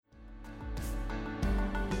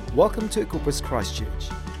Welcome to Equippers Christchurch.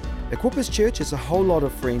 Equippers Church is a whole lot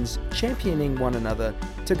of friends championing one another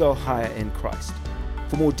to go higher in Christ.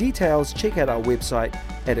 For more details, check out our website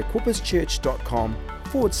at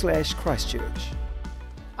equipperschurch.com/Christchurch.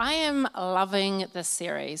 I am loving this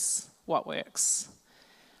series, What Works.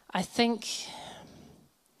 I think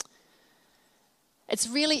it's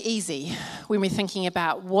really easy when we're thinking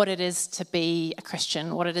about what it is to be a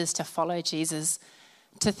Christian, what it is to follow Jesus,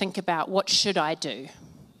 to think about what should I do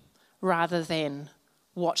rather than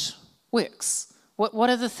what works. What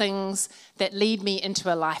are the things that lead me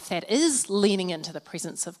into a life that is leaning into the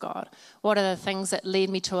presence of God? What are the things that lead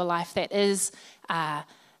me to a life that is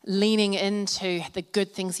leaning into the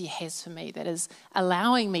good things He has for me, that is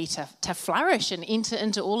allowing me to flourish and enter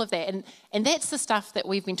into all of that? And that's the stuff that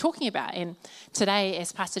we've been talking about. And today,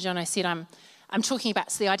 as Pastor Jono said, I'm talking about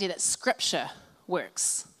the idea that Scripture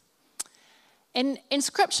works. And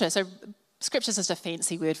Scripture, so Scripture is just a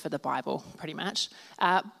fancy word for the Bible, pretty much.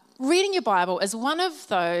 Reading your Bible is one of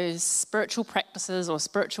those spiritual practices or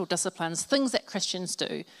spiritual disciplines, things that Christians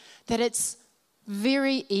do, that it's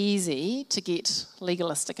very easy to get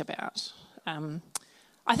legalistic about.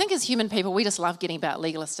 I think as human people, we just love getting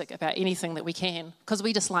legalistic about anything that we can, because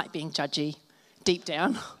we just like being judgy deep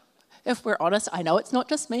down. If we're honest, I know it's not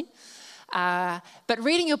just me. But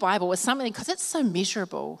reading your Bible is something, because it's so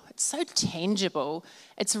measurable, it's so tangible,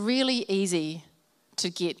 it's really easy to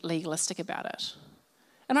get legalistic about it.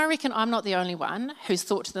 And I reckon I'm not the only one who's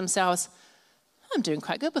thought to themselves, I'm doing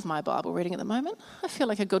quite good with my Bible reading at the moment. I feel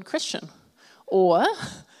like a good Christian. Or,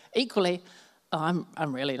 equally, I'm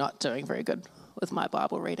really not doing very good with my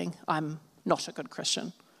Bible reading. I'm not a good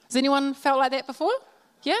Christian. Has anyone felt like that before?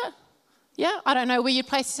 Yeah? I don't know where you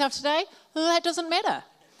place yourself today. That doesn't matter.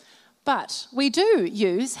 But we do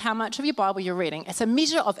use how much of your Bible you're reading as a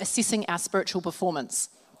measure of assessing our spiritual performance.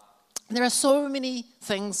 There are so many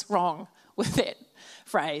things wrong with that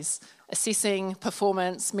phrase, assessing,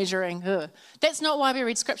 performance, measuring. That's not why we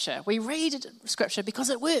read Scripture. We read Scripture because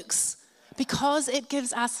it works, because it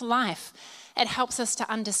gives us life. It helps us to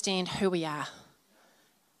understand who we are,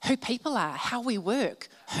 who people are, how we work,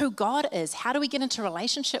 who God is, how do we get into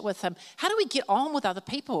relationship with Him, how do we get on with other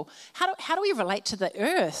people, how do we relate to the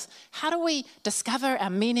earth, how do we discover our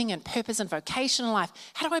meaning and purpose and vocation in life,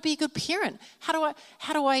 how do I be a good parent, how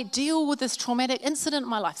do I deal with this traumatic incident in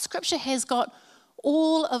my life. Scripture has got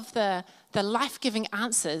all of the life-giving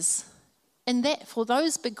answers in that, for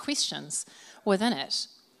those big questions within it.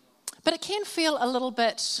 But it can feel a little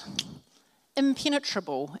bit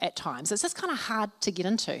impenetrable at times. It's just kind of hard to get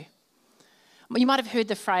into. You might have heard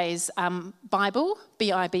the phrase Bible,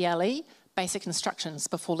 B-I-B-L-E, basic instructions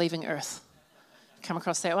before leaving Earth. Come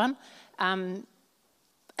across that one?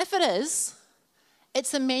 If it is,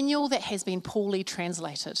 it's a manual that has been poorly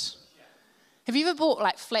translated. Have you ever bought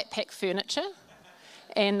like flat pack furniture?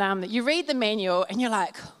 And you read the manual and you're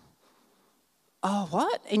like, oh,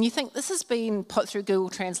 what? And you think this has been put through Google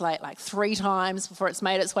Translate like 3 times before it's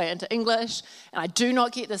made its way into English, and I do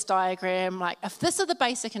not get this diagram. Like, if this are the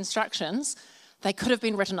basic instructions, they could have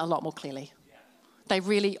been written a lot more clearly. They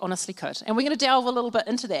really honestly could. And we're going to delve a little bit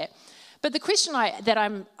into that. But the question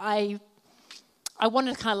I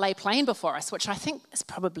wanted to kind of lay plain before us, which I think is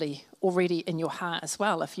probably already in your heart as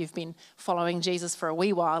well, if you've been following Jesus for a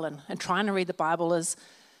wee while and trying to read the Bible, is,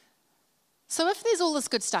 so if there's all this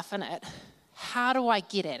good stuff in it, how do I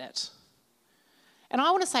get at it? And I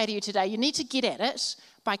want to say to you today, you need to get at it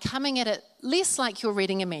by coming at it less like you're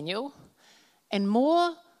reading a manual and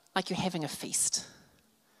more like you're having a feast.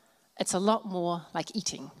 It's a lot more like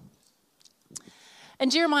eating. In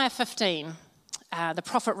Jeremiah 15, the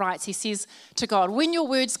prophet writes, he says to God, when your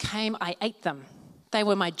words came, I ate them. They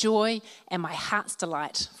were my joy and my heart's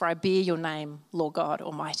delight, for I bear your name, Lord God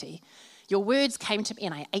Almighty. Your words came to me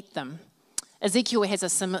and I ate them. Ezekiel has a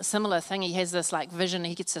similar thing. He has this like vision.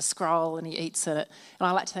 He gets a scroll and he eats it. And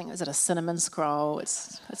I like to think, is it a cinnamon scroll?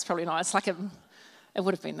 It's probably not. It's like it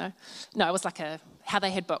would have been though. No, it was like how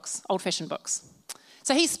they had books, old-fashioned books.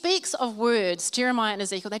 So he speaks of words, Jeremiah and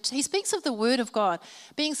Ezekiel. He speaks of the word of God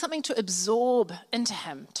being something to absorb into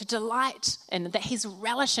him, to delight in, that he's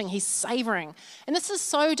relishing, he's savouring. And this is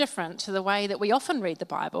so different to the way that we often read the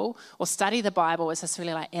Bible or study the Bible as this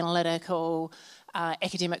really like analytical,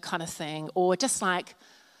 academic kind of thing, or just like,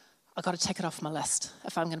 I've got to tick it off my list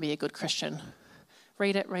if I'm going to be a good Christian.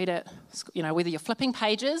 Read it, you know, whether you're flipping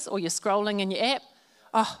pages or you're scrolling in your app.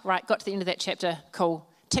 Oh, right, got to the end of that chapter, cool,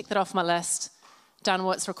 tick that off my list, done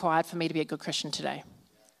what's required for me to be a good Christian today.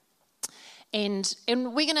 And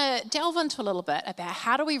we're going to delve into a little bit about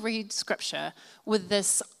how do we read Scripture with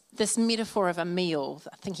this metaphor of a meal,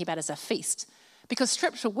 thinking about it as a feast. Because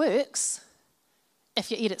Scripture works,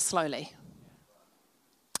 if you eat it slowly,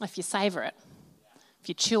 if you savour it, if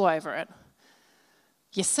you chew over it,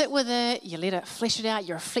 you sit with it, you let it flesh it out,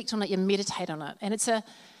 you reflect on it, you meditate on it. And it's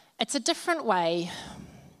a different way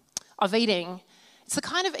of eating. It's the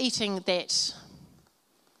kind of eating that,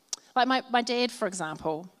 like my dad, for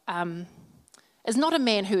example, is not a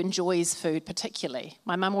man who enjoys food particularly.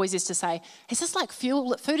 My mum always used to say, it's just like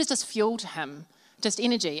fuel. Food is just fuel to him, just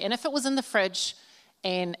energy. And if it was in the fridge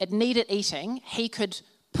and it needed eating, he could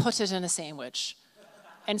put it in a sandwich.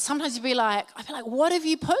 And sometimes I'd be like, what have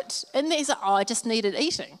you put in there? He's like, I just needed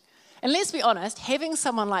eating. And let's be honest, having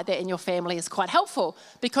someone like that in your family is quite helpful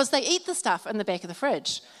because they eat the stuff in the back of the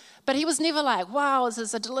fridge. But he was never like, wow, this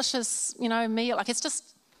is a delicious, meal. Like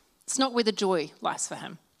it's not where the joy lies for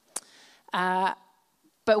him.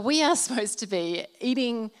 But we are supposed to be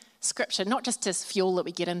eating Scripture, not just as fuel that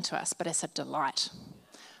we get into us, but as a delight.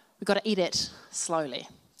 We've got to eat it slowly.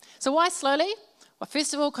 So why slowly? Well,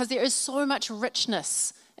 first of all, because there is so much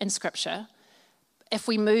richness in Scripture. If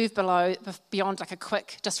we move beyond like a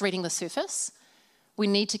quick, just reading the surface, we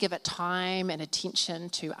need to give it time and attention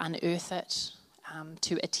to unearth it,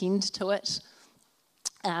 to attend to it,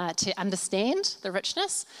 to understand the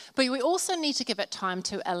richness. But we also need to give it time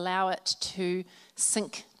to allow it to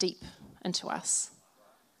sink deep into us,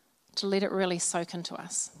 to let it really soak into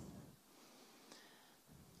us.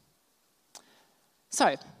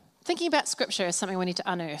 So, thinking about Scripture is something we need to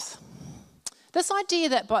unearth. This idea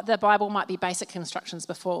that the Bible might be basic instructions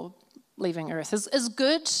before leaving Earth is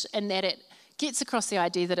good in that it gets across the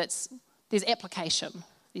idea that there's application.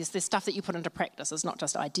 There's stuff that you put into practice. It's not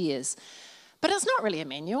just ideas. But it's not really a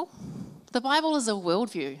manual. The Bible is a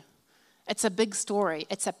worldview. It's a big story.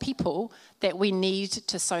 It's a people that we need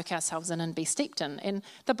to soak ourselves in and be steeped in. And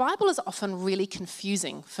the Bible is often really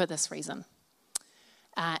confusing for this reason.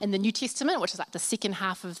 In the New Testament, which is like the second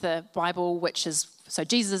half of the Bible, which is, so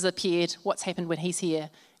Jesus has appeared, what's happened when he's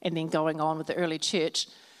here, and then going on with the early church.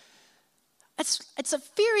 It's a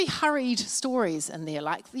very hurried stories in there.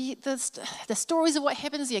 Like the stories of what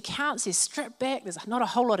happens, the accounts, they're stripped back. There's not a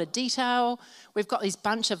whole lot of detail. We've got these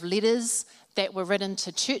bunch of letters that were written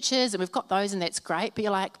to churches, and we've got those, and that's great. But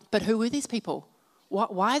you're like, but who were these people?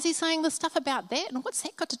 Why is he saying this stuff about that? And what's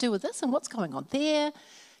that got to do with this? And what's going on there?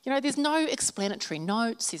 There's no explanatory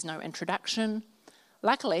notes. There's no introduction.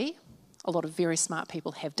 Luckily, a lot of very smart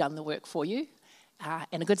people have done the work for you.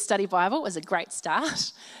 And a good study Bible is a great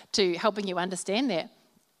start to helping you understand that.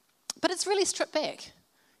 But it's really stripped back.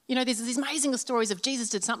 There's these amazing stories of Jesus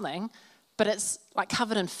did something, but it's like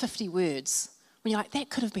covered in 50 words. When you're like, that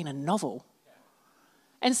could have been a novel.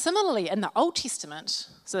 And similarly, in the Old Testament,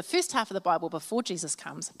 so the first half of the Bible before Jesus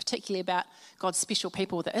comes, particularly about God's special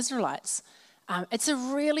people, the Israelites, it's a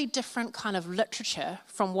really different kind of literature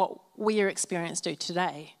from what we are experienced to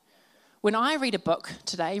today. When I read a book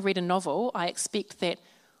today, read a novel, I expect that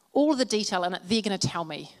all of the detail in it, they're going to tell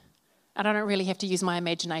me. And I don't really have to use my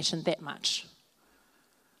imagination that much.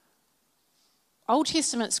 Old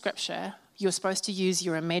Testament Scripture, you're supposed to use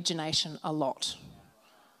your imagination a lot.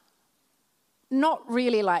 Not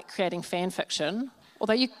really like creating fan fiction,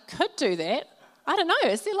 although you could do that. I don't know,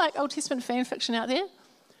 is there like Old Testament fan fiction out there?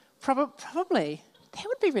 Probably. That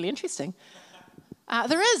would be really interesting.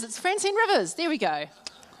 There is, it's Francine Rivers, there we go.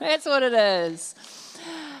 That's what it is.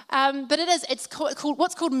 But it's called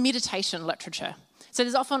what's called meditation literature. So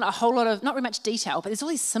there's often a whole lot of, not very much detail, but there's all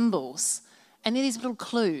these symbols. And then these little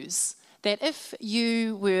clues that if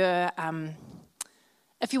you were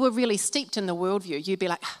really steeped in the worldview, you'd be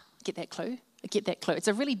like, get that clue. It's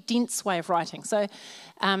a really dense way of writing. So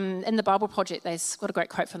in the Bible Project, they've got a great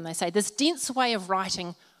quote from them. They say, this dense way of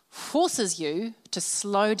writing forces you to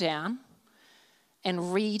slow down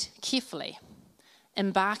and read carefully,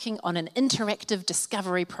 embarking on an interactive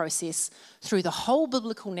discovery process through the whole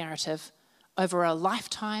biblical narrative over a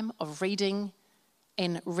lifetime of reading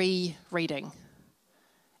and rereading.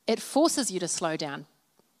 It forces you to slow down.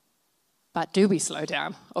 But do we slow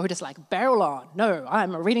down? Or we just like barrel on? No,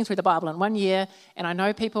 I'm reading through the Bible in 1 year, and I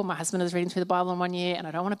know people, my husband is reading through the Bible in 1 year, and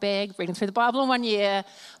I don't want to beg reading through the Bible in 1 year,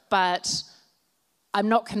 but I'm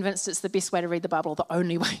not convinced it's the best way to read the Bible or the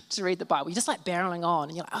only way to read the Bible. You're just like barreling on,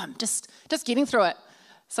 and you're like, I'm just getting through it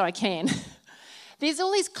so I can. There's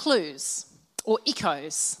all these clues or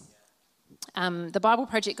echoes. The Bible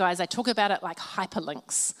Project guys, they talk about it like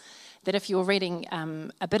hyperlinks, that if you're reading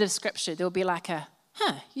a bit of Scripture, there'll be like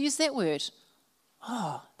use that word.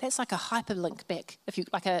 Oh, that's like a hyperlink back. If you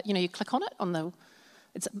you click on it on the,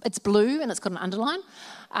 it's blue and it's got an underline,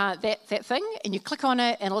 that thing, and you click on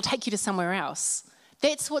it and it'll take you to somewhere else.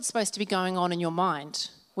 That's what's supposed to be going on in your mind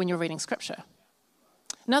when you're reading Scripture.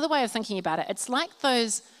 Another way of thinking about it, it's like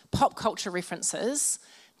those pop culture references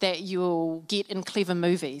that you'll get in clever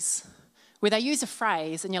movies, where they use a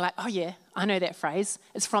phrase and you're like, oh yeah, I know that phrase.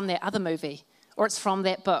 It's from that other movie, or it's from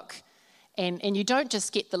that book. And you don't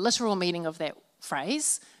just get the literal meaning of that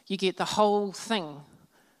phrase, you get the whole thing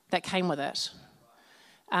that came with it.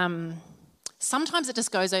 Sometimes it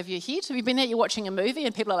just goes over your head. Have you been there, you're watching a movie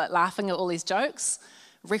and people are like laughing at all these jokes,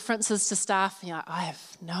 references to stuff, and you're like, I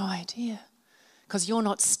have no idea, because you're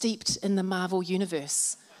not steeped in the Marvel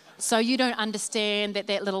universe. So you don't understand that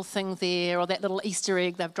that little thing there, or that little Easter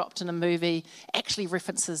egg they've dropped in a movie actually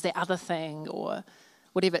references that other thing or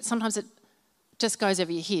whatever. Sometimes it just goes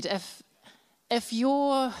over your head.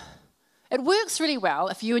 It works really well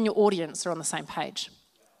if you and your audience are on the same page.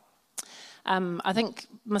 I think it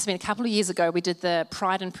must have been a couple of years ago we did the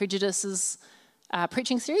Pride and Prejudice's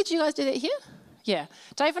preaching series. Did you guys do that here? Yeah.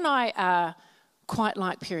 Dave and I quite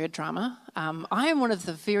like period drama. I am one of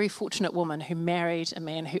the very fortunate women who married a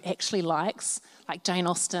man who actually likes like Jane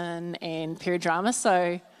Austen and period drama.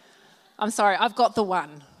 So I'm sorry, I've got the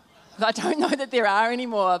one. I don't know that there are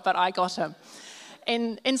anymore, but I got him.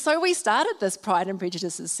 And so we started this Pride and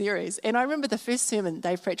Prejudices series. And I remember the first sermon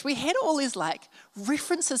Dave preached, we had all these like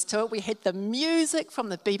references to it. We had the music from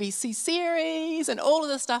the BBC series, and all of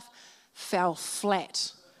this stuff fell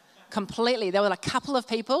flat completely. There were like a couple of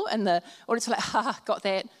people and the audience were like, got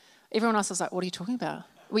that. Everyone else was like, what are you talking about?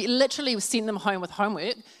 We literally sent them home with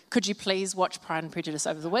homework. Could you please watch Pride and Prejudice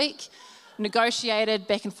over the week? Negotiated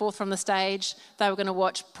back and forth from the stage. They were going to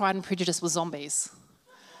watch Pride and Prejudice with zombies.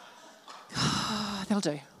 That'll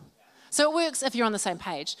do. So it works if you're on the same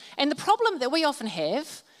page. And the problem that we often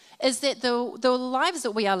have is that the lives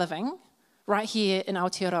that we are living right here in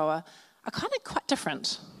Aotearoa are kind of quite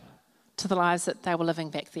different to the lives that they were living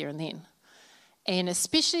back there and then. And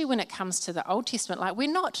especially when it comes to the Old Testament, like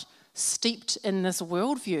we're not steeped in this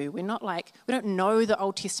worldview. We're not like, we don't know the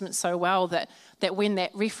Old Testament so well that when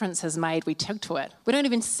that reference is made, we tug to it. We don't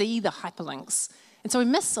even see the hyperlinks. And so we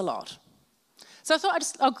miss a lot. So I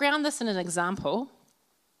thought I'll ground this in an example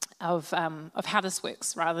of how this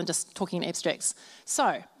works, rather than just talking in abstracts.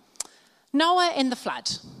 So, Noah and the flood,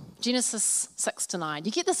 Genesis 6-9.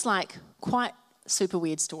 You get this like quite super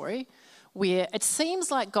weird story where it seems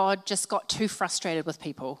like God just got too frustrated with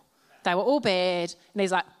people. They were all bad, and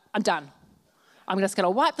he's like, I'm done. I'm just going to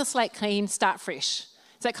wipe the slate clean, start fresh.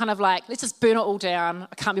 It's that kind of like, let's just burn it all down.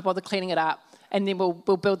 I can't be bothered cleaning it up, and then we'll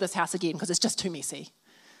build this house again because it's just too messy.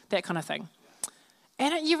 That kind of thing.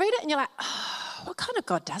 And you read it and you're like, oh, what kind of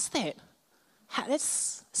God does that?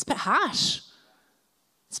 It's a bit harsh.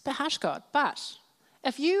 It's a bit harsh, God. But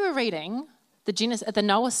if you were reading the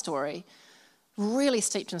Noah story, really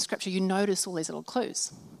steeped in Scripture, you notice all these little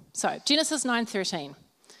clues. So Genesis 9:13.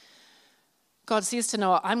 God says to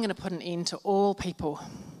Noah, I'm going to put an end to all people,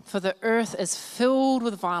 for the earth is filled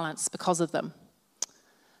with violence because of them.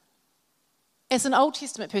 As an Old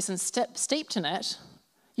Testament person steeped in it,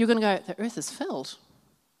 you're going to go, the earth is filled.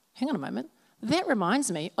 Hang on a moment. That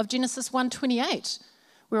reminds me of Genesis 1:28.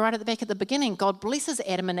 We're right at the back at the beginning. God blesses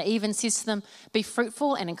Adam and Eve and says to them, be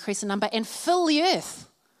fruitful and increase in number and fill the earth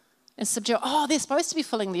and subdue. Oh, they're supposed to be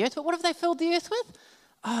filling the earth, but what have they filled the earth with?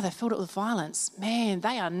 Oh, they filled it with violence. Man,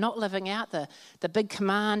 they are not living out the big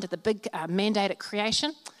command, the big mandate at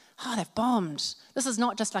creation. Oh, they've bombed. This is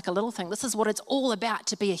not just like a little thing. This is what it's all about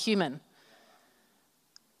to be a human.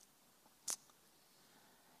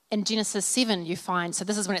 In Genesis 7, you find, so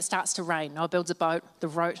this is when it starts to rain. Noah builds a boat,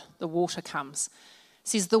 the water comes. It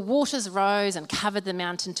says, the waters rose and covered the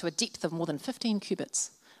mountain to a depth of more than 15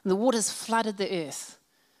 cubits. And the waters flooded the earth.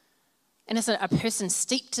 And as a person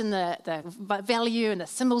steeped in the value and the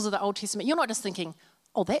symbols of the Old Testament, you're not just thinking,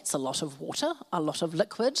 oh, that's a lot of water, a lot of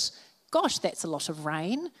liquid. Gosh, that's a lot of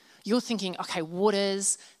rain. You're thinking, okay,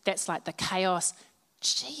 waters, that's like the chaos.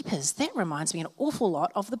 Jeepers, that reminds me an awful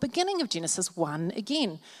lot of the beginning of Genesis 1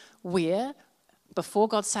 again, where before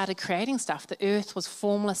God started creating stuff, the earth was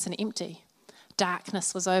formless and empty.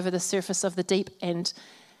 Darkness was over the surface of the deep, and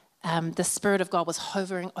the Spirit of God was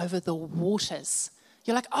hovering over the waters.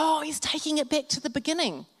 You're like, oh, he's taking it back to the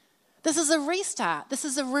beginning. This is a restart. This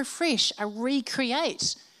is a refresh, a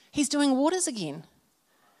recreate. He's doing waters again.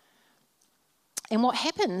 And what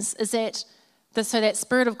happens is that so that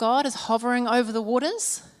Spirit of God is hovering over the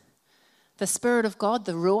waters. The Spirit of God,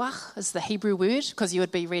 the Ruach, is the Hebrew word, because you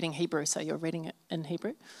would be reading Hebrew, so you're reading it in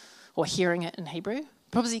Hebrew, or hearing it in Hebrew.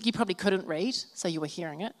 You probably couldn't read, so you were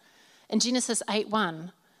hearing it. In Genesis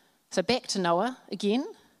 8:1, so back to Noah again.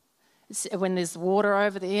 When there's water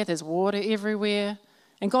over there, there's water everywhere.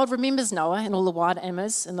 And God remembers Noah and all the wild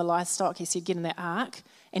animals and the livestock. He said, get in that ark.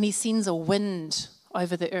 And he sends a wind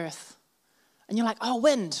over the earth. And you're like, oh,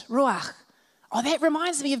 wind, Ruach. Oh, that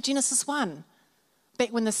reminds me of Genesis 1.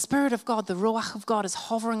 Back when the Spirit of God, the Ruach of God is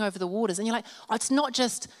hovering over the waters. And you're like, oh, it's not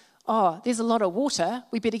just, oh, there's a lot of water,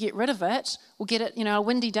 we better get rid of it. We'll get it, a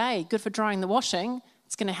windy day, good for drying the washing.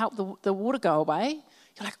 It's going to help the water go away.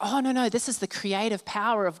 You're like, oh, no, this is the creative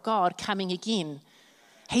power of God coming again.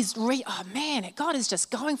 God is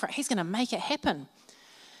just going for it. He's going to make it happen.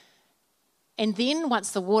 And then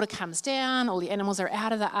once the water comes down, all the animals are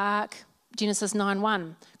out of the ark, Genesis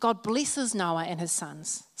 9:1, God blesses Noah and his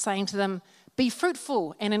sons, saying to them, be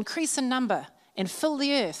fruitful and increase in number and fill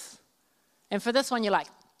the earth. And for this one, you're like,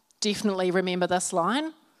 definitely remember this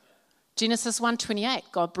line. Genesis 1:28,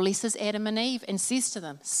 God blesses Adam and Eve and says to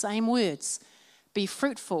them, same words, be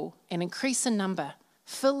fruitful and increase in number,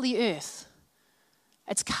 fill the earth.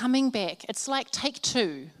 It's coming back. It's like take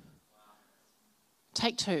two.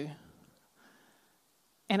 Take two.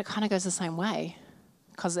 And it kind of goes the same way.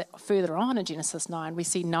 Because further on in Genesis 9, we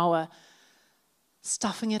see Noah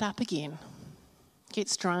stuffing it up again.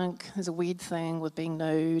 Gets drunk. There's a weird thing with being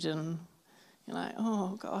nude. And you're like,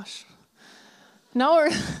 oh, gosh. Noah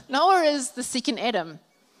is the second Adam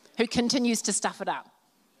who continues to stuff it up,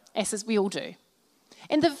 as we all do.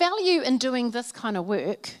 And the value in doing this kind of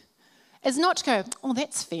work is not to go, oh,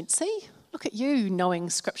 that's fancy. Look at you knowing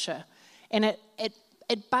Scripture. And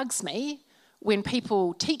it bugs me when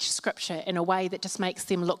people teach Scripture in a way that just makes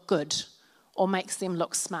them look good or makes them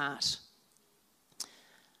look smart.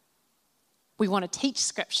 We want to teach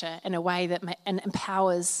Scripture in a way that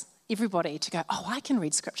empowers everybody to go, oh, I can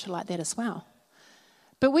read Scripture like that as well.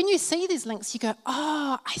 But when you see these links, you go,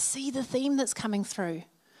 oh, I see the theme that's coming through.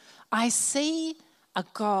 I see a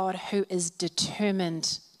God who is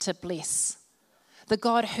determined to bless. The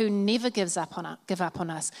God who never give up on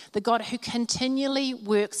us. The God who continually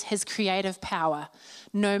works his creative power.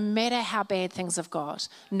 No matter how bad things have got,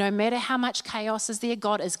 no matter how much chaos is there,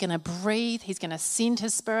 God is going to breathe. He's going to send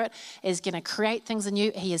his Spirit. He's going to create things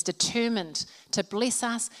anew. He is determined to bless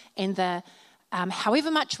us. And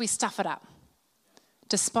however much we stuff it up,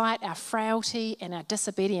 despite our frailty and our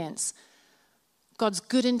disobedience, God's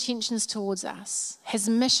good intentions towards us, his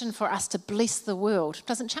mission for us to bless the world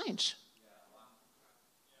doesn't change.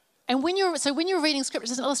 And when you're reading Scripture,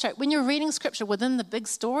 just to illustrate, when you're reading Scripture within the big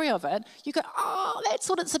story of it, you go, oh, that's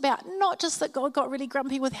what it's about. Not just that God got really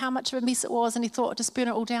grumpy with how much of a mess it was and he thought, just burn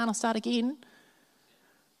it all down, I'll start again.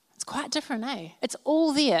 It's quite different, eh? It's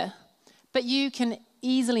all there, but you can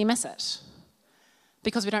easily miss it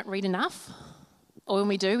because we don't read enough. Or when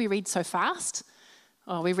we do, we read so fast.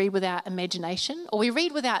 Or we read without imagination. Or we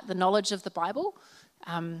read without the knowledge of the Bible.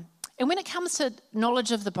 And when it comes to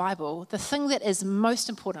knowledge of the Bible, the thing that is most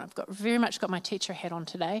important, I've very much got my teacher hat on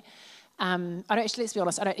today. Let's be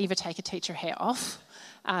honest, I don't ever take a teacher hat off.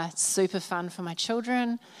 It's super fun for my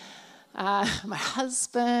children, my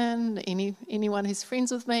husband, anyone who's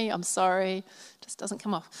friends with me, I'm sorry, it just doesn't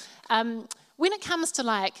come off. When it comes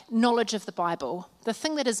to knowledge of the Bible, the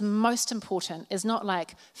thing that is most important is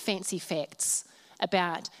not fancy facts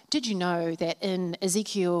about, did you know that in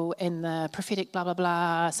Ezekiel, in the prophetic blah, blah,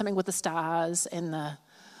 blah, something with the stars and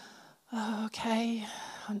okay,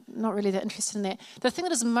 I'm not really that interested in that. The thing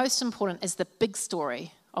that is most important is the big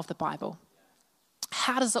story of the Bible.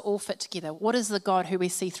 How does it all fit together? What is the God who we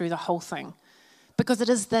see through the whole thing? Because it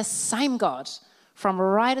is the same God from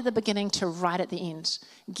right at the beginning to right at the end.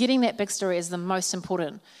 Getting that big story is the most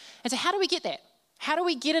important. And so how do we get that? How do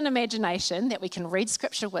we get an imagination that we can read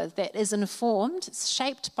Scripture with that is informed,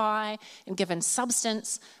 shaped by, and given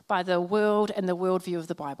substance by the world and the worldview of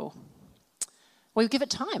the Bible? We give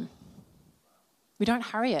it time. We don't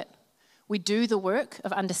hurry it. We do the work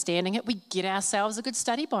of understanding it. We get ourselves a good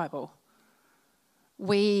study Bible.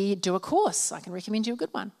 We do a course. I can recommend you a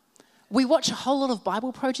good one. We watch a whole lot of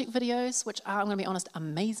Bible Project videos, which are, I'm going to be honest,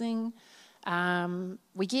 amazing.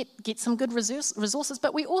 We get some good resources,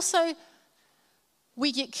 but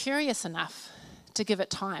we get curious enough to give it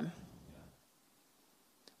time.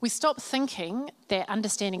 We stop thinking that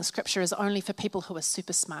understanding Scripture is only for people who are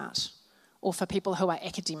super smart or for people who are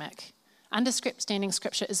academic. Understanding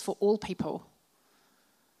Scripture is for all people.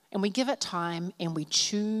 And we give it time and we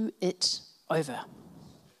chew it over.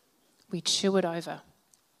 We chew it over.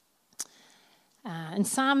 In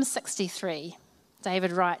Psalm 63,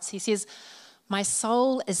 David writes, he says, my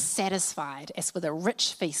soul is satisfied as with a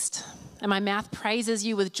rich feast, and my mouth praises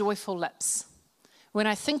you with joyful lips. When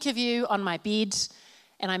I think of you on my bed,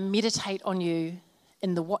 and I meditate on you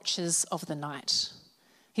in the watches of the night.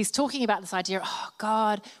 He's talking about this idea, oh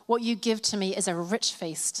God, what you give to me is a rich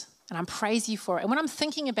feast, and I praise you for it. And when I'm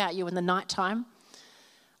thinking about you in the nighttime,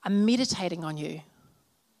 I'm meditating on you.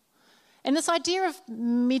 And this idea of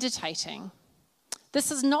meditating,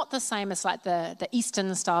 This is not the same as like the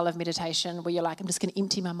Eastern style of meditation where you're like, I'm just going to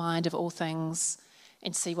empty my mind of all things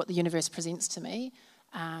and see what the universe presents to me.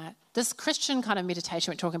 This Christian kind of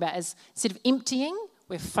meditation we're talking about is instead of emptying,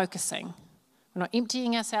 we're focusing. We're not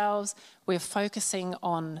emptying ourselves, we're focusing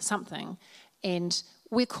on something. And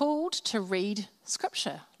we're called to read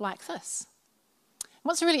scripture like this.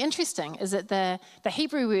 What's really interesting is that the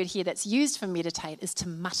Hebrew word here that's used for meditate is to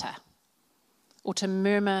mutter or to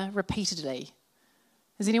murmur repeatedly.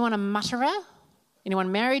 Is anyone a mutterer?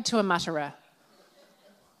 Anyone married to a mutterer?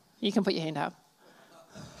 You can put your hand up.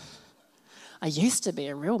 I used to be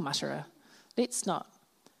a real mutterer. Let's not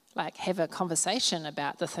have a conversation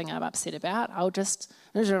about the thing I'm upset about. I'll just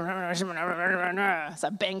bang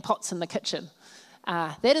pots in the kitchen.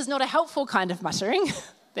 That is not a helpful kind of muttering.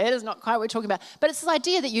 That is not quite what we're talking about. But it's this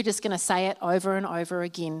idea that you're just going to say it over and over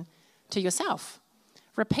again to yourself.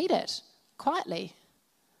 Repeat it quietly.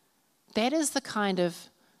 That is the kind of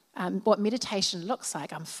what meditation looks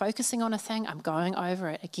like. I'm focusing on a thing. I'm going over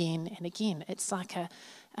it again and again. It's like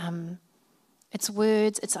it's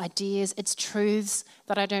words, it's ideas, it's truths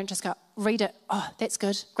that I don't just go, read it. Oh, that's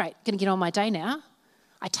good. Great. Going to get on my day now.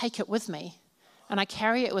 I take it with me and I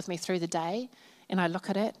carry it with me through the day and I look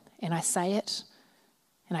at it and I say it.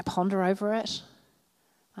 And I ponder over it.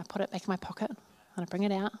 I put it back in my pocket and I bring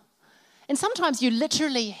it out. And sometimes you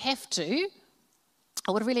literally have to.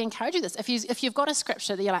 I would really encourage you this. If you've got a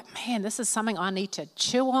scripture that you're like, man, this is something I need to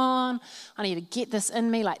chew on. I need to get this in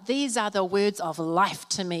me. Like these are the words of life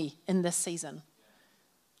to me in this season.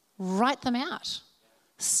 Write them out.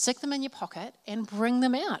 Stick them in your pocket and bring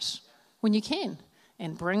them out when you can.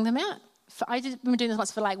 And bring them out. I've been doing this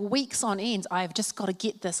once for weeks on end. I've just got to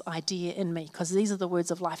get this idea in me because these are the words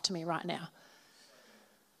of life to me right now.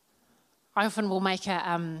 I often will make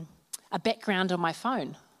a background on my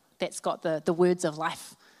phone that's got the words of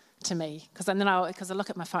life to me because I look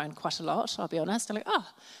at my phone quite a lot, I'll be honest. I'm like, oh,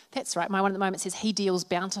 that's right. My one at the moment says, he deals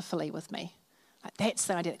bountifully with me. That's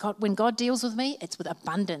the idea. When God deals with me, it's with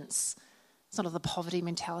abundance. It's not of the poverty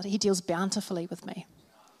mentality. He deals bountifully with me.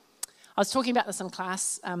 I was talking about this in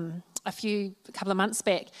class a couple of months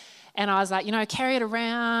back, and I was like, carry it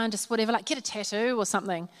around, just whatever, get a tattoo or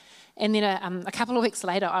something. And then a couple of weeks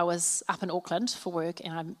later, I was up in Auckland for work,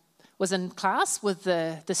 and I was in class with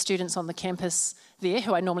the students on the campus there,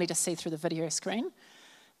 who I normally just see through the video screen.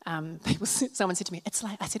 Someone said to me,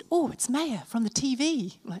 I said, oh, it's Maya from the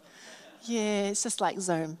TV. I'm like, yeah, it's just like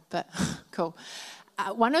Zoom, but cool.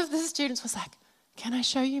 One of the students was like, can I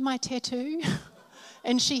show you my tattoo?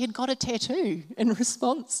 And she had got a tattoo in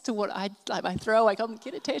response to what my throwaway comment,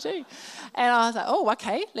 get a tattoo. And I was like, oh,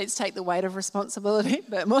 okay, let's take the weight of responsibility a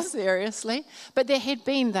bit more seriously. But there had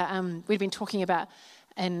been we'd been talking about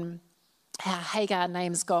how Hagar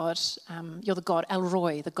names God, you're the God, El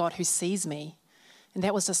Roi, the God who sees me. And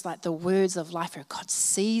that was just like the words of life where God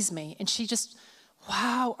sees me. And she just,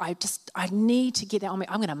 wow, I need to get that on me.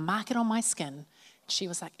 I'm going to mark it on my skin. And she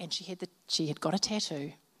was like, and she had got a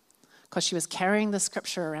tattoo. Because she was carrying the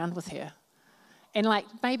scripture around with her. And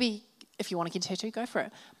maybe if you want to get a tattoo, go for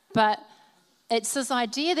it. But it's this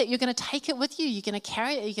idea that you're going to take it with you. You're going to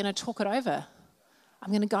carry it. You're going to talk it over. I'm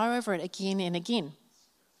going to go over it again and again.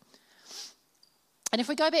 And if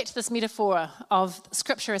we go back to this metaphor of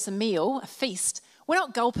scripture as a meal, a feast, we're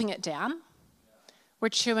not gulping it down. We're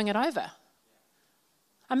chewing it over.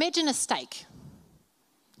 Imagine a steak.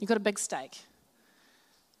 You've got a big steak.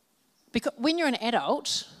 Because when you're an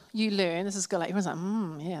adult, you learn, this is good, everyone's like,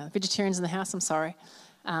 yeah, vegetarians in the house, I'm sorry.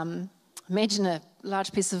 Imagine a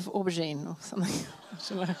large piece of aubergine or something.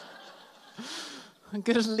 A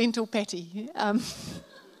good lentil patty.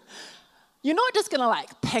 You're not just going to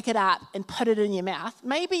pick it up and put it in your mouth.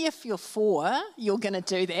 Maybe if you're 4, you're going to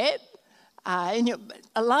do that.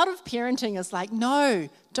 A lot of parenting is like, no,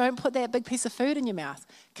 don't put that big piece of food in your mouth.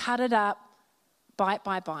 Cut it up, bite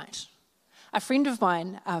by bite. A friend of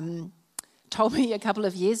mine told me a couple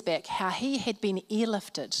of years back how he had been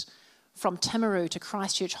airlifted from Timaru to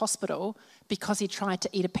Christchurch Hospital because he tried to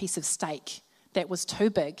eat a piece of steak that was too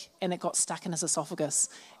big and it got stuck in his esophagus.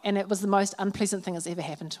 And it was the most unpleasant thing that's ever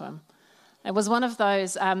happened to him. It was one of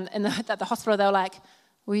those, at the hospital, they were like,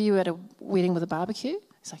 were you at a wedding with a barbecue?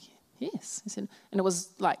 He's like, yes. He said, and it was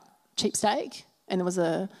cheap steak and there was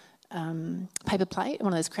a paper plate,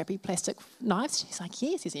 one of those crappy plastic knives. He's like,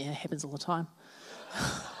 yes. He said, yeah, it happens all the time.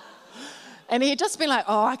 And he had just been like,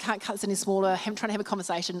 oh, I can't cut this any smaller. I'm trying to have a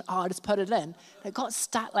conversation. Oh, I just put it in. And it got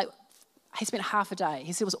stuck. He spent half a day.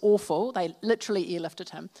 He said it was awful. They literally airlifted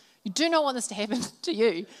him. You do not want this to happen to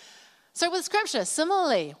you. So with scripture,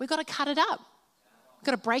 similarly, we've got to cut it up. We've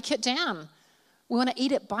got to break it down. We want to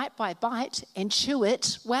eat it bite by bite and chew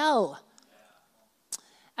it well.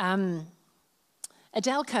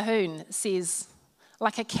 Adele Cahoon says,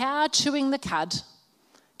 like a cow chewing the cud,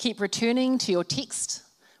 keep returning to your text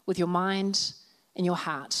with your mind and your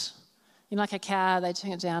heart. You know, like a cow, they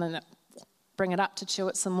turn it down and bring it up to chew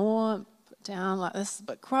it some more, put it down like this, a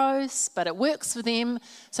bit gross, but it works for them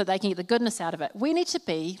so they can get the goodness out of it. We need to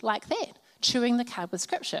be like that, chewing the cud with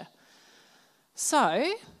Scripture.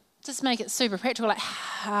 So, just make it super practical, like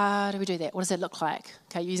how do we do that? What does that look like?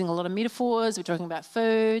 Okay, using a lot of metaphors, we're talking about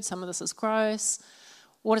food, some of this is gross.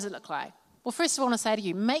 What does it look like? Well, first of all, I want to say to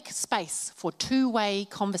you, make space for two-way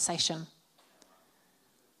conversation.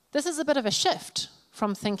 This is a bit of a shift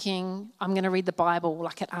from thinking I'm going to read the Bible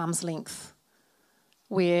like at arm's length,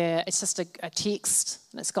 where it's just a text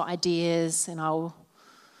and it's got ideas and I'll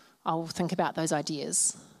think about those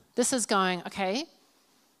ideas. This is going, okay,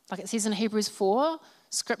 like it says in Hebrews 4,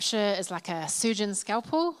 Scripture is like a surgeon's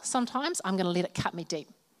scalpel sometimes. I'm going to let it cut me deep.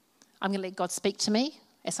 I'm going to let God speak to me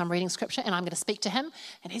as I'm reading Scripture, and I'm going to speak to him,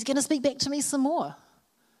 and he's going to speak back to me some more.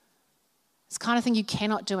 It's the kind of thing you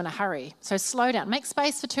cannot do in a hurry. So slow down. Make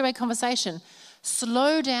space for two-way conversation.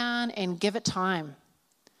 Slow down and give it time.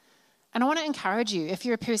 And I want to encourage you, if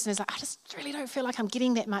you're a person who's like, I just really don't feel like I'm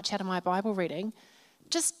getting that much out of my Bible reading,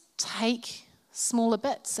 just take smaller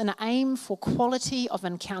bits and aim for quality of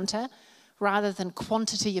encounter rather than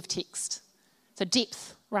quantity of text. So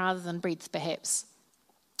depth rather than breadth, perhaps.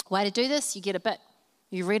 Way to do this, you get a bit.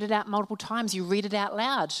 You read it out multiple times. You read it out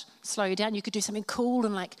loud. Slow you down. You could do something cool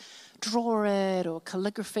and like draw it or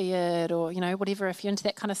calligraphy it or, whatever if you're into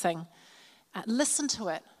that kind of thing. Listen to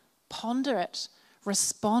it. Ponder it.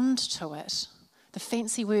 Respond to it. The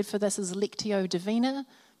fancy word for this is lectio divina.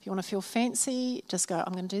 If you want to feel fancy, just go,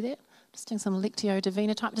 I'm going to do that. Just doing some lectio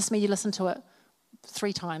divina type. Just mean you listen to it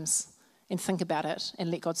 3 times and think about it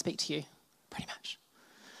and let God speak to you, pretty much.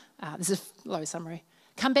 This is a low summary.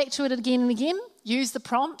 Come back to it again and again. Use the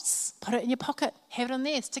prompts. Put it in your pocket. Have it in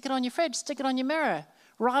there. Stick it on your fridge. Stick it on your mirror.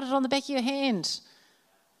 Write it on the back of your hand.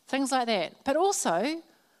 Things like that. But also,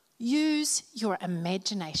 use your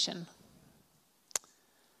imagination.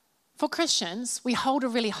 For Christians, we hold a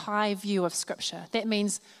really high view of Scripture. That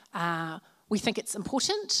means we think it's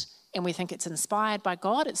important and we think it's inspired by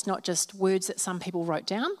God. It's not just words that some people wrote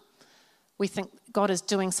down. We think God is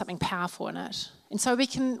doing something powerful in it. And so we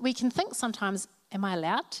can think sometimes, am I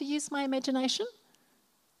allowed to use my imagination?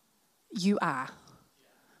 You are.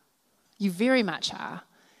 You very much are.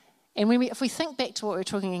 And if we think back to what we were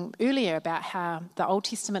talking earlier about how the Old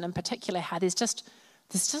Testament in particular, how there's just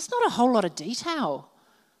not a whole lot of detail.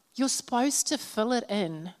 You're supposed to fill it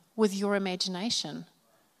in with your imagination.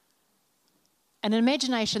 An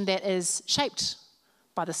imagination that is shaped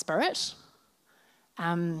by the Spirit,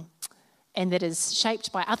 and that is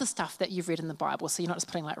shaped by other stuff that you've read in the Bible. So you're not just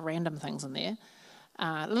putting like random things in there.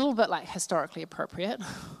 A little bit like historically appropriate.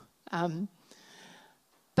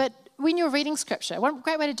 But when you're reading Scripture, one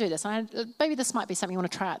great way to do this, and maybe this might be something you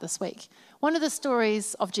want to try out this week. One of the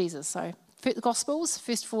stories of Jesus, so the Gospels,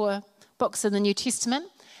 first 4 books in the New Testament,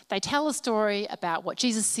 they tell a story about what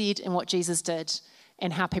Jesus said and what Jesus did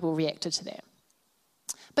and how people reacted to that.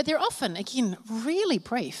 But they're often, again, really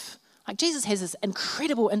brief. Like Jesus has this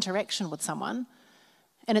incredible interaction with someone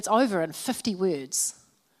and it's over in 50 words.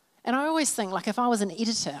 And I always think, like if I was an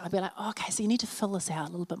editor, I'd be like, okay, so you need to fill this out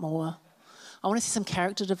a little bit more. I want to see some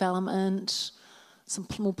character development, some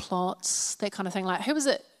more plots, that kind of thing. Like, who was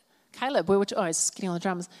it? Caleb, he's getting on the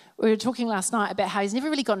drums. We were talking last night about how he's never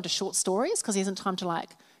really got into short stories because he hasn't time to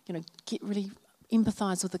get really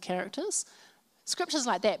empathise with the characters. Scripture's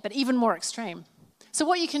like that, but even more extreme. So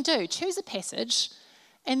what you can do, choose a passage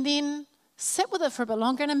and then sit with it for a bit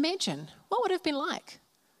longer and imagine what would it have been like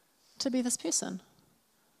to be this person?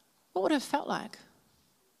 What would it have felt like?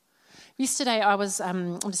 Yesterday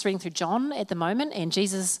I'm just reading through John at the moment, and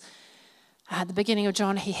Jesus, at the beginning of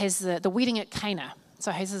John, he has the wedding at Cana.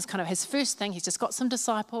 So he's this kind of his first thing. He's just got some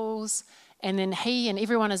disciples, and then he and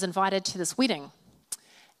everyone is invited to this wedding.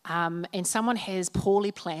 And someone has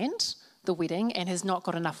poorly planned the wedding and has not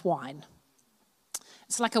got enough wine.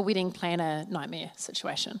 It's like a wedding planner nightmare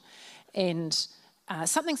situation. And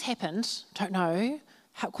something's happened, don't know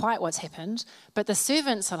quite what's happened, but the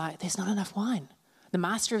servants are like, there's not enough wine. The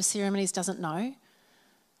master of ceremonies doesn't know.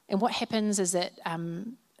 And what happens is that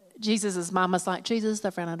Jesus' mum is like, Jesus,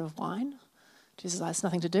 they've run out of wine. Jesus is like, it's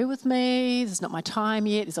nothing to do with me. This is not my time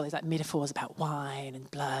yet. There's all these metaphors about wine and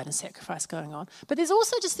blood and sacrifice going on. But there's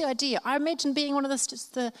also just the idea. I imagine being one of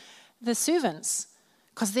the servants,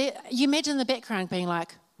 because you imagine the background being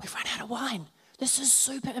like, we've run out of wine. This is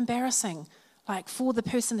super embarrassing. Like for the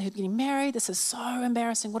person who's getting married, this is so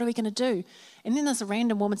embarrassing. What are we going to do? And then this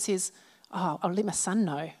random woman says, I'll let my son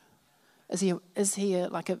know. Is he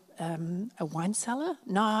like a wine cellar?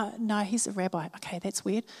 No, he's a rabbi. Okay, that's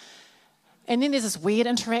weird. And then there's this weird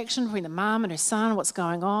interaction between the mum and her son, what's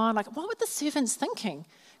going on. Like, what were the servants thinking?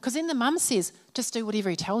 Because then the mum says, just do whatever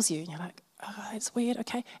he tells you. And you're like, oh, that's weird,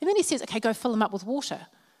 okay. And then he says, okay, go fill them up with water.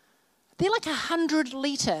 They're like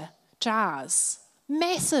 100-litre jars,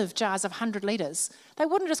 massive jars of 100 litres. They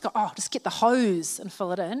wouldn't just go, oh, just get the hose and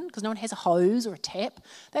fill it in, because no one has a hose or a tap.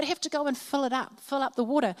 They'd have to go and fill up the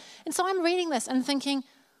water. And so I'm reading this and thinking,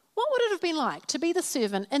 what would it have been like to be the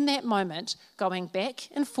servant in that moment, going back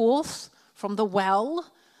and forth from the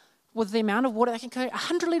well with the amount of water they can carry?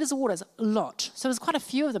 100 litres of water is a lot. So there's quite a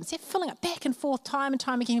few of them. So they're filling it back and forth time and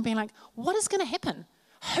time again, being like, what is going to happen?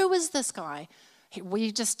 Who is this guy?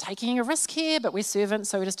 We're just taking a risk here, but we're servants,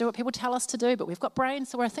 so we just do what people tell us to do, but we've got brains,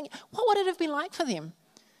 so we're thinking, what would it have been like for them?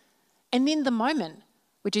 And then the moment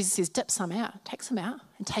where Jesus says, dip some out, take some out,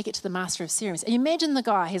 and take it to the master of ceremonies. And imagine the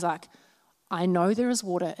guy, he's like, I know there is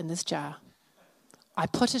water in this jar. I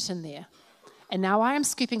put it in there. And now I am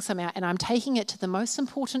scooping some out, and I'm taking it to the most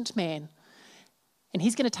important man, and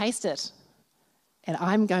he's going to taste it, and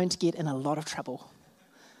I'm going to get in a lot of trouble.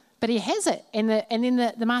 But he has it. And then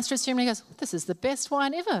the master of ceremony goes, this is the best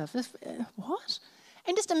wine ever. What?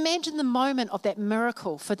 And just imagine the moment of that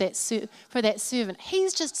miracle for that servant.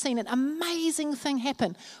 He's just seen an amazing thing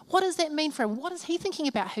happen. What does that mean for him? What is he thinking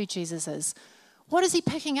about who Jesus is? What is he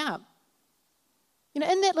picking up? You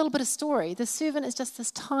know, in that little bit of story, the servant is just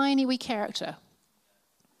this tiny wee character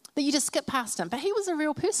that you just skip past him. But he was a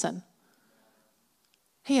real person.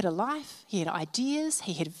 He had a life. He had ideas.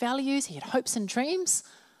 He had values. He had hopes and dreams.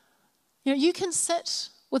 You know, you can sit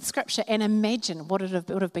with Scripture and imagine what it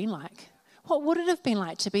would have been like. What would it have been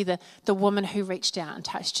like to be the woman who reached out and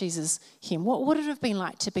touched Jesus' hem? What would it have been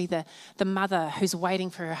like to be the mother who's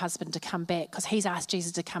waiting for her husband to come back because he's asked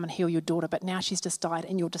Jesus to come and heal your daughter, but now she's just died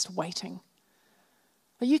and you're just waiting?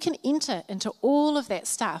 But you can enter into all of that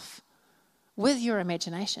stuff with your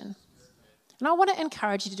imagination. And I want to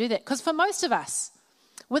encourage you to do that, because for most of us,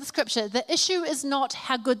 with Scripture, the issue is not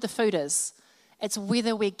how good the food is. It's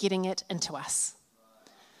whether we're getting it into us.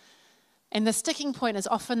 And the sticking point is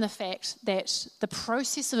often the fact that the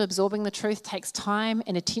process of absorbing the truth takes time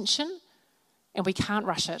and attention, and we can't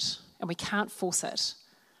rush it, and we can't force it.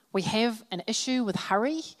 We have an issue with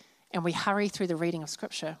hurry, and we hurry through the reading of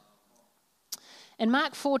Scripture. In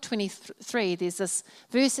Mark 4:23, there's this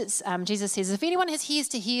verse, Jesus says, if anyone has ears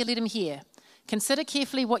to hear, let him hear. Consider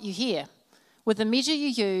carefully what you hear. With the measure you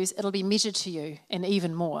use, it'll be measured to you, and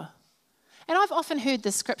even more. And I've often heard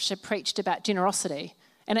this scripture preached about generosity,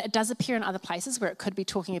 and it does appear in other places where it could be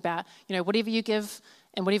talking about, you know, whatever you give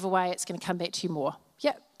in whatever way, it's going to come back to you more.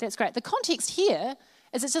 Yep, that's great. The context here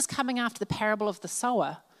is it's just coming after the parable of the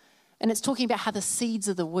sower, and it's talking about how the seeds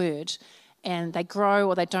of the word, and they grow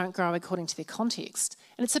or they don't grow according to their context.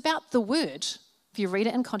 And it's about the word. If you read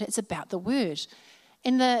it in context, it's about the word.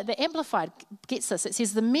 And the Amplified gets this. It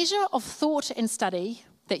says, the measure of thought and study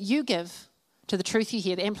that you give to the truth you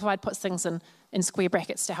hear. The Amplified puts things in square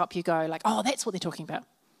brackets to help you go like, oh, that's what they're talking about.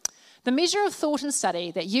 The measure of thought and study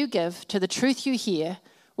that you give to the truth you hear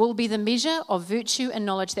will be the measure of virtue and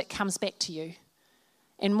knowledge that comes back to you.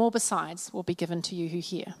 And more besides will be given to you who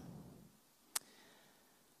hear.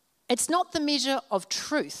 It's not the measure of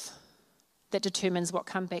truth that determines what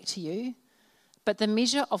comes back to you, but the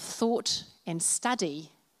measure of thought and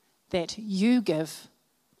study that you give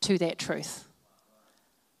to that truth.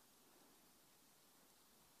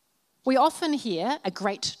 We often hear a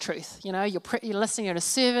great truth. You know, you're listening, you're at a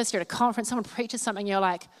service, you're at a conference, someone preaches something, you're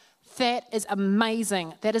like, that is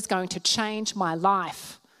amazing. That is going to change my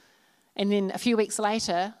life. And then a few weeks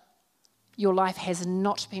later, your life has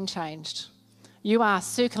not been changed. You are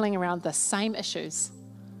circling around the same issues.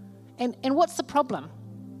 And what's the problem?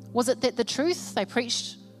 Was it that the truth they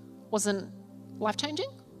preached wasn't life-changing?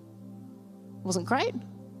 Wasn't great?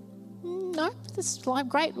 No, this is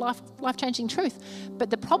great, life-changing truth. But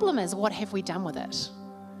the problem is, what have we done with it?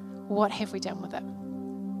 What have we done with it?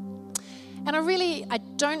 And I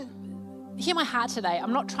don't, hear my heart today.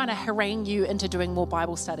 I'm not trying to harangue you into doing more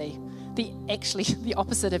Bible study. The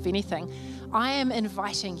opposite of anything. I am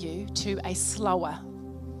inviting you to a slower,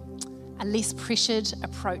 a less pressured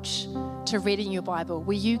approach to reading your Bible,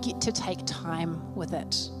 where you get to take time with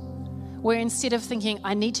it. Where instead of thinking,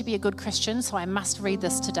 I need to be a good Christian, so I must read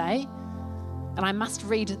this today, and I must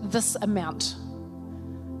read this amount,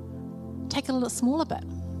 take a little smaller bit.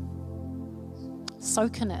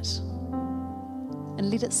 Soak in it.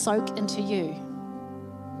 And let it soak into you.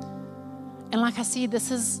 And like I said,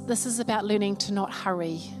 this is about learning to not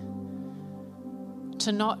hurry,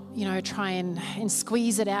 to not, try and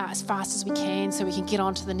squeeze it out as fast as we can so we can get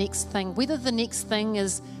on to the next thing. Whether the next thing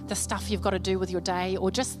is the stuff you've got to do with your day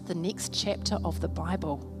or just the next chapter of the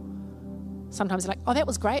Bible. Sometimes you're like, oh, that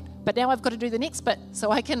was great, but now I've got to do the next bit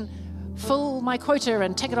so I can fill my quota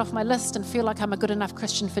and take it off my list and feel like I'm a good enough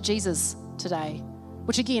Christian for Jesus today,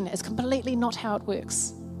 which again is completely not how it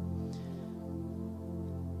works.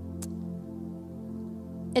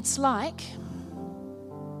 It's like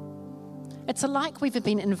we've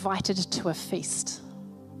been invited to a feast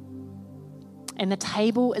and the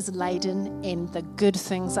table is laden and the good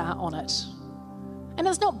things are on it. And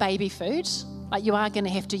it's not baby food. Like, you are going to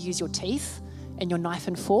have to use your teeth and your knife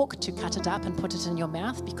and fork to cut it up and put it in your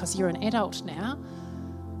mouth because you're an adult now.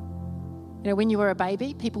 When you were a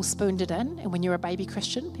baby, people spooned it in, and when you're a baby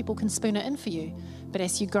Christian, people can spoon it in for you. But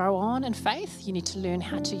as you grow on in faith, you need to learn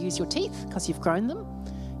how to use your teeth because you've grown them.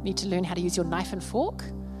 You need to learn how to use your knife and fork.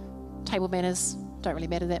 Table manners don't really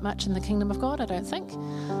matter that much in the kingdom of God, I don't think.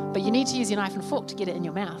 But you need to use your knife and fork to get it in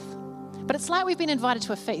your mouth. But it's like we've been invited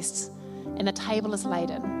to a feast and the table is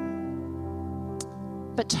laden.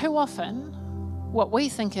 But too often, what we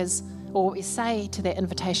think is, or what we say to that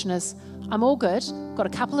invitation is, I'm all good, got a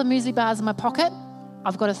couple of muesli bars in my pocket,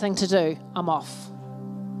 I've got a thing to do, I'm off.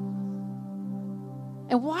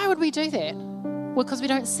 And why would we do that? Well, because we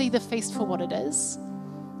don't see the feast for what it is,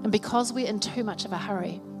 and because we're in too much of a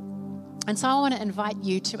hurry. And so I want to invite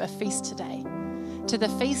you to a feast today, to the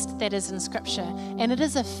feast that is in Scripture. And it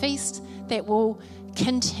is a feast that will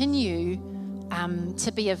continue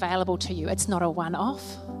to be available to you. It's not a one-off.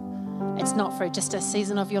 It's not for just a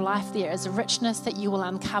season of your life. There is a richness that you will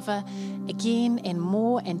uncover again and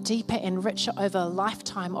more and deeper and richer over a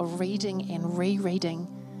lifetime of reading and rereading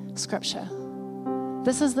Scripture.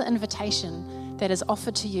 This is the invitation that is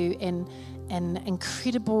offered to you in an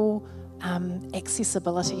incredible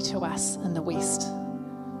accessibility to us in the West.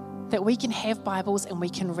 That we can have Bibles and we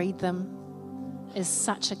can read them is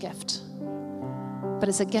such a gift. But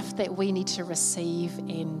it's a gift that we need to receive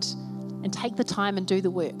and take the time and do the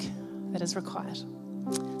work that is required.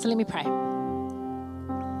 So let me pray.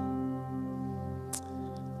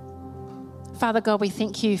 Father God, we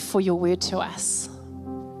thank you for your word to us.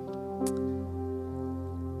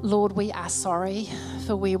 Lord, we are sorry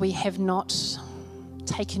for where we have not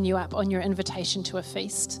taken you up on your invitation to a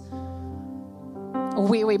feast, or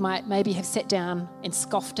where we might maybe have sat down and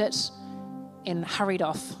scoffed it and hurried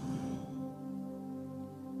off.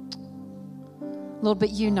 Lord, but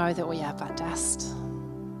you know that we are but dust.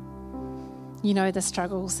 You know the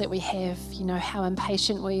struggles that we have. You know how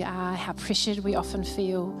impatient we are, how pressured we often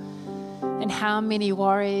feel, and how many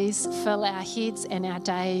worries fill our heads and our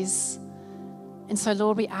days. And so,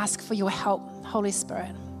 Lord, we ask for your help, Holy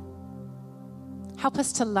Spirit. Help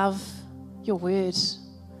us to love your word.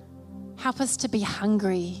 Help us to be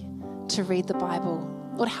hungry to read the Bible.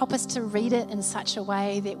 Lord, help us to read it in such a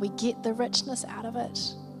way that we get the richness out of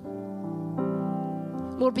it.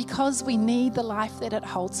 Lord, because we need the life that it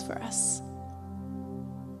holds for us.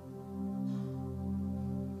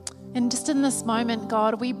 And just in this moment,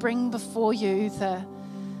 God, we bring before you the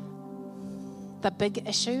big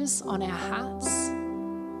issues on our hearts,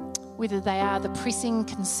 whether they are the pressing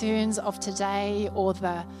concerns of today or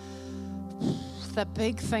the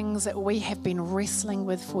big things that we have been wrestling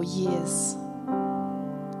with for years.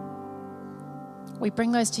 We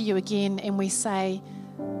bring those to you again and we say,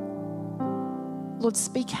 Lord,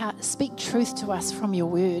 speak truth to us from your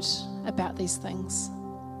word about these things.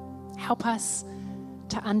 Help us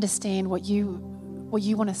to understand what you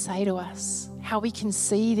want to say to us, how we can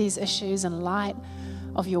see these issues in light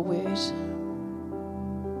of your word.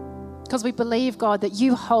 Because we believe, God, that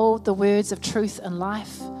you hold the words of truth and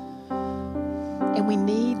life. And we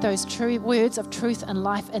need those true words of truth and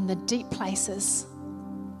life in the deep places.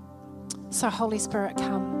 So Holy Spirit,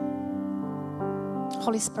 come.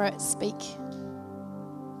 Holy Spirit, speak.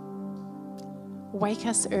 Wake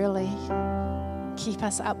us early. Keep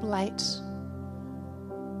us up late.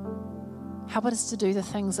 Help us to do the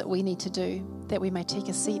things that we need to do, that we may take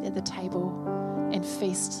a seat at the table and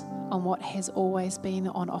feast on what has always been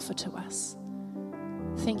on offer to us.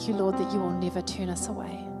 Thank you, Lord, that you will never turn us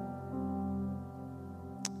away.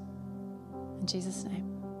 In Jesus' name,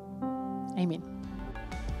 amen.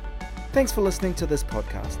 Thanks for listening to this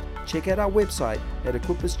podcast. Check out our website at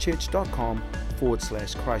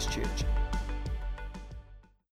equipperschurch.com/Christchurch.